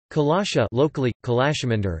Kalasha, locally,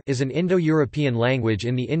 Kalasha-mun, is an Indo-European language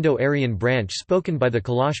in the Indo-Aryan branch spoken by the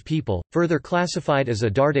Kalash people, further classified as a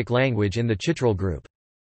Dardic language in the Chitral group.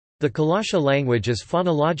 The Kalasha language is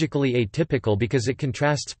phonologically atypical because it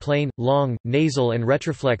contrasts plain, long, nasal and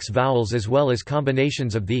retroflex vowels as well as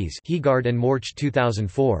combinations of these. Heegard and Morch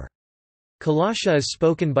 2004. Kalasha is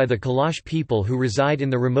spoken by the Kalash people who reside in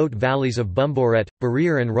the remote valleys of Bumboret,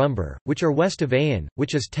 Barir and Rumbar, which are west of Ayan,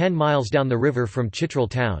 which is 10 miles down the river from Chitral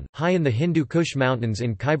town, high in the Hindu Kush mountains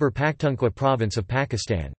in Khyber Pakhtunkhwa province of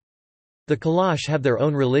Pakistan. The Kalash have their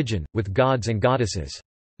own religion, with gods and goddesses.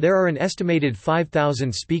 There are an estimated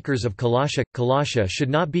 5,000 speakers of Kalasha. Kalasha should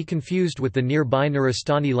not be confused with the nearby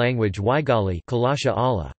Nuristani language Waigali Kalasha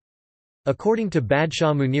Allah. According to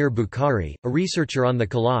Badshah Munir Bukhari, a researcher on the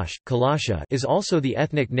Kalash, Kalasha is also the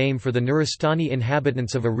ethnic name for the Nuristani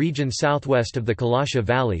inhabitants of a region southwest of the Kalasha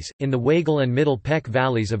valleys, in the Waghal and Middle Pek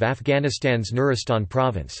valleys of Afghanistan's Nuristan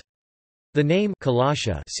province. The name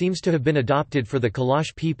Kalasha seems to have been adopted for the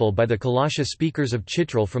Kalash people by the Kalasha speakers of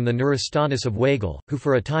Chitral from the Nuristanis of Waghal, who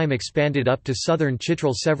for a time expanded up to southern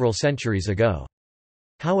Chitral several centuries ago.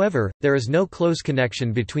 However, there is no close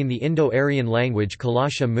connection between the Indo-Aryan language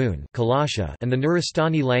Kalasha-mun and the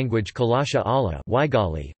Nuristani language Kalasha Allah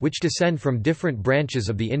which descend from different branches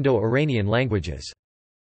of the Indo-Iranian languages.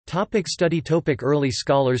 Study Early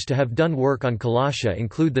scholars to have done work on Kalasha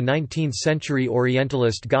include the 19th-century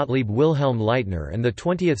Orientalist Gottlieb Wilhelm Leitner and the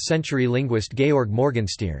 20th-century linguist Georg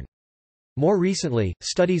Morgenstern. More recently,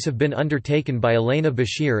 studies have been undertaken by Elena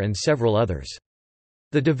Bashir and several others.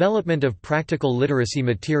 The development of practical literacy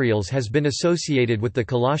materials has been associated with the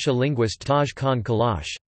Kalasha linguist Taj Khan Kalash.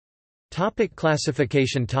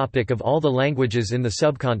 Classification. Of all the languages in the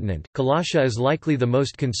subcontinent, Kalasha is likely the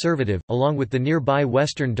most conservative, along with the nearby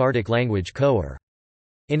Western Dardic language Khowar.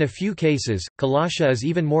 In a few cases, Kalasha is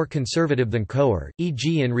even more conservative than Khowar,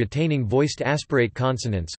 e.g. in retaining voiced aspirate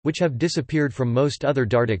consonants, which have disappeared from most other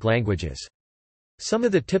Dardic languages. Some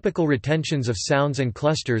of the typical retentions of sounds and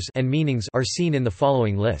clusters and meanings are seen in the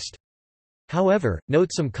following list. However,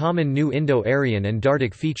 note some common New Indo-Aryan and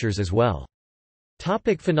Dardic features as well.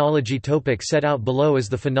 Phonology. Set out below is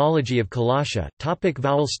the phonology of Kalasha.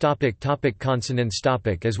 Vowels. Consonants.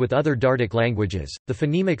 As with other Dardic languages, the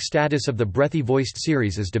phonemic status of the breathy voiced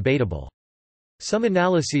series is debatable. Some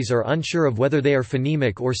analyses are unsure of whether they are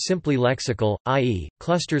phonemic or simply lexical, i.e.,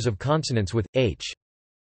 clusters of consonants with h.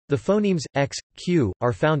 The phonemes x, q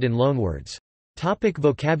are found in loanwords.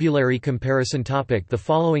 Vocabulary comparison. The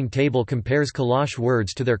following table compares Kalash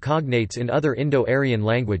words to their cognates in other Indo-Aryan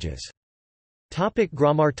languages.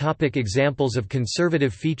 Grammar. Examples of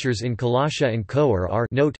conservative features in Kalasha and Khowar are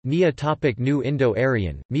note, Nia. New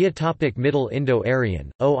Indo-Aryan, Mia. Middle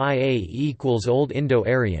Indo-Aryan, OIA equals Old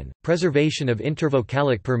Indo-Aryan, preservation of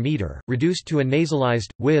intervocalic per meter, reduced to a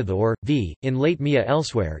nasalized, with or, v, in late Mia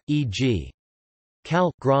elsewhere, e.g.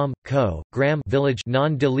 Kal, gram, ko, gram village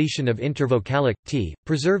non-deletion of intervocalic, t,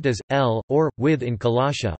 preserved as, l, or, with in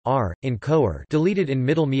Kalasha, r, in Khowar deleted in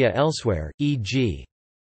Middle Mia elsewhere, e.g.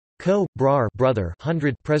 Ko, brar brother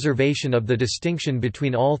 100 preservation of the distinction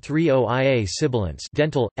between all three oia sibilants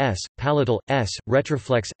dental, s, palatal, s,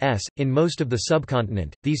 retroflex, s, in most of the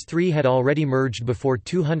subcontinent. These three had already merged before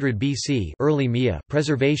 200 BC early Mia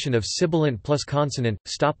preservation of sibilant plus consonant,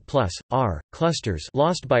 stop plus, r, clusters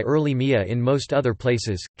lost by early Mia in most other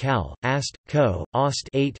places, kal, ast, ko, ost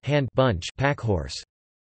 8 hand bunch packhorse.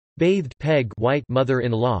 Bathed peg white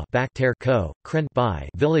mother-in-law back tear ko, kren by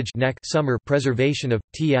village neck summer preservation of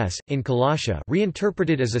ts in Kalasha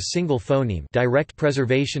reinterpreted as a single phoneme direct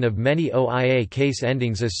preservation of many oia case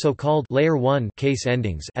endings as so-called layer 1 case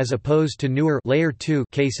endings as opposed to newer layer 2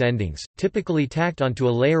 case endings typically tacked onto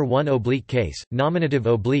a layer 1 oblique case nominative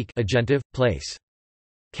oblique agentive place.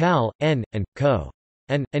 Kal n and ko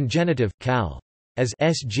and genitive kal as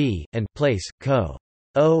sg and place ko.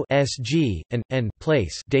 O sg, and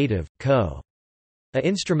place dative, ko. A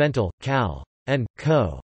instrumental, kal, and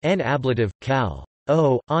ko. N ablative, kal.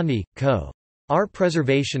 O, ani, ko. R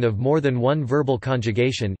preservation of more than one verbal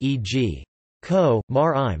conjugation e.g. Ko,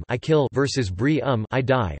 mar I'm I kill versus bri I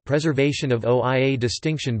die preservation of oia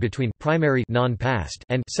distinction between primary non-past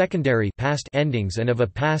and secondary past endings and of a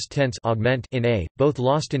past tense augment in a, both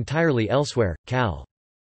lost entirely elsewhere, kal.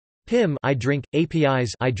 Pim I drink,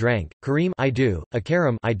 apis I drank, karim I do,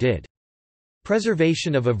 akaram I did.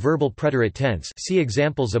 Preservation of a verbal preterite tense see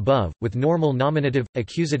examples above, with normal nominative,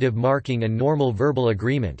 accusative marking and normal verbal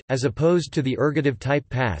agreement, as opposed to the ergative type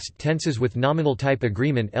past tenses with nominal type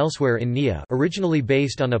agreement elsewhere in Nia originally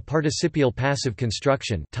based on a participial passive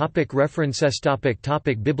construction. References.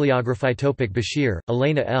 Bibliography. Bashir,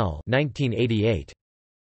 Elena L. 1988.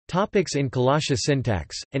 Topics in Kalasha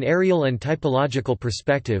syntax, an areal and typological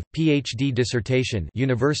perspective, Ph.D. dissertation,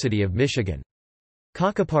 University of Michigan.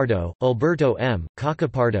 Cacapardo, Alberto M.,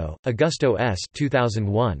 Cacapardo, Augusto S.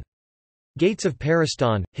 2001. Gates of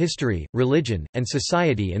Paristan, History, Religion, and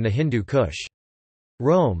Society in the Hindu Kush.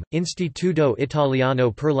 Rome, Istituto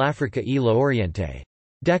Italiano per l'Africa e l'Oriente.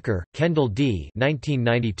 Decker, Kendall D.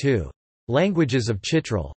 1992. Languages of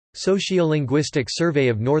Chitral. Sociolinguistic Survey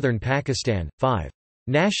of Northern Pakistan, 5.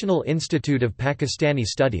 National Institute of Pakistani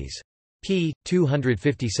Studies. p.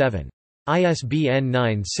 257. ISBN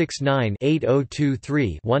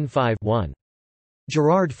 969-8023-15-1.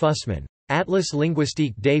 Gerard Fussman. Atlas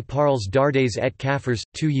linguistique des parles dardes et Kafrs,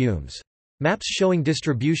 2 Humes. Maps showing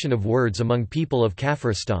distribution of words among people of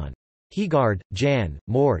Kafiristan. Heegard, Jan,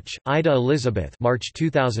 Morch, Ida Elizabeth March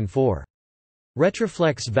 2004.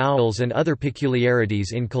 Retroflex vowels and other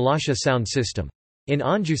peculiarities in Kalasha sound system. In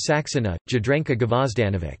Anju Saxena, Jadranka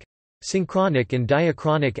Gvozdanovic. Synchronic and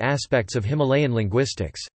diachronic aspects of Himalayan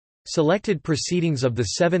linguistics. Selected proceedings of the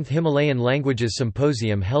 7th Himalayan Languages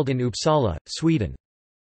Symposium held in Uppsala, Sweden.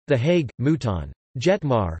 The Hague, Mouton.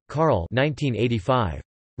 Jetmar, Karl 1985.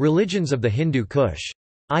 Religions of the Hindu Kush.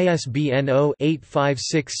 ISBN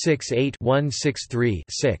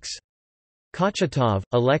 0-85668-163-6. Kochetov,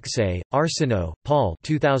 Alexey, Arsenow, Paul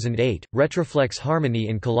 2008, Retroflex Harmony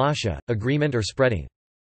in Kalasha, Agreement or Spreading.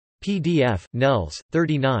 PDF, Nels,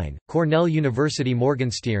 39, Cornell University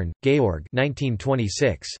Morgenstern, Georg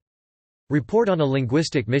 1926. Report on a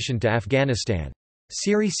Linguistic Mission to Afghanistan.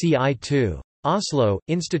 Serie CI2. Oslo,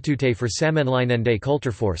 Institute for Sammenlignende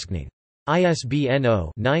Kulturforskning. ISBN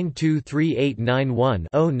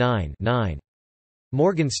 0-923891-09-9.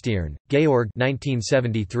 Morgenstern, Georg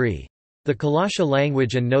 1973. The Kalasha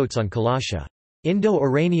Language and Notes on Kalasha.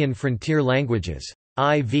 Indo-Iranian Frontier Languages.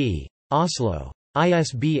 IV. Oslo.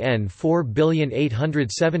 ISBN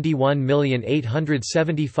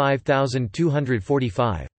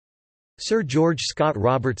 4871875245. Sir George Scott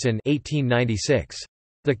Robertson 1896.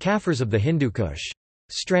 The Kafirs of the Hindu Kush.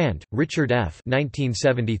 Strand, Richard F.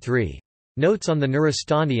 1973. Notes on the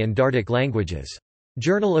Nuristani and Dardic Languages.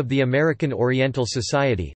 Journal of the American Oriental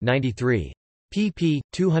Society, 93. pp.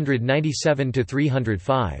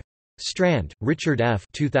 297–305. Strand, Richard F.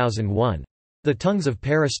 2001. The Tongues of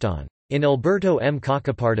Paristan. In Alberto M.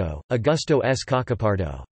 Cacapardo, Augusto S.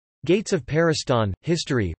 Cacapardo. Gates of Paristan,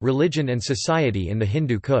 History, Religion and Society in the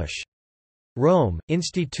Hindu Kush. Rome,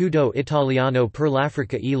 Istituto Italiano per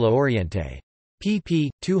l'Africa e l'Oriente. pp.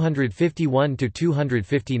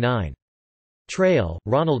 251–259. Trail,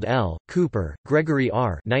 Ronald L., Cooper, Gregory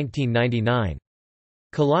R. 1999.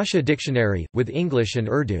 Kalasha Dictionary, with English and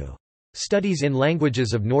Urdu. Studies in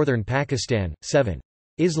Languages of Northern Pakistan, 7.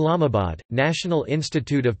 Islamabad, National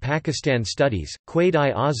Institute of Pakistan Studies,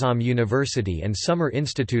 Quaid-i-Azam University and Summer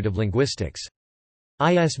Institute of Linguistics.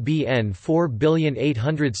 ISBN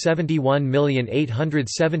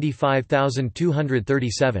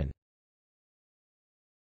 4871875237.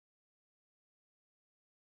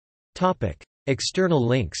 External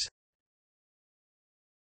links.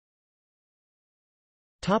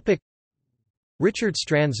 Richard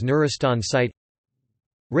Strand's Nuristan site.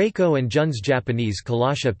 Reiko and Jun's Japanese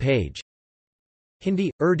Kalasha page.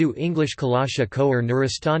 Hindi, Urdu, English Kalasha Koer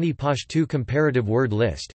Nuristani Pashtu comparative word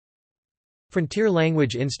list. Frontier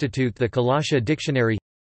Language Institute The Kalasha Dictionary.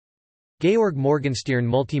 Georg Morgenstern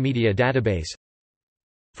Multimedia Database.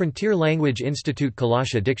 Frontier Language Institute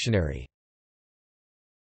Kalasha Dictionary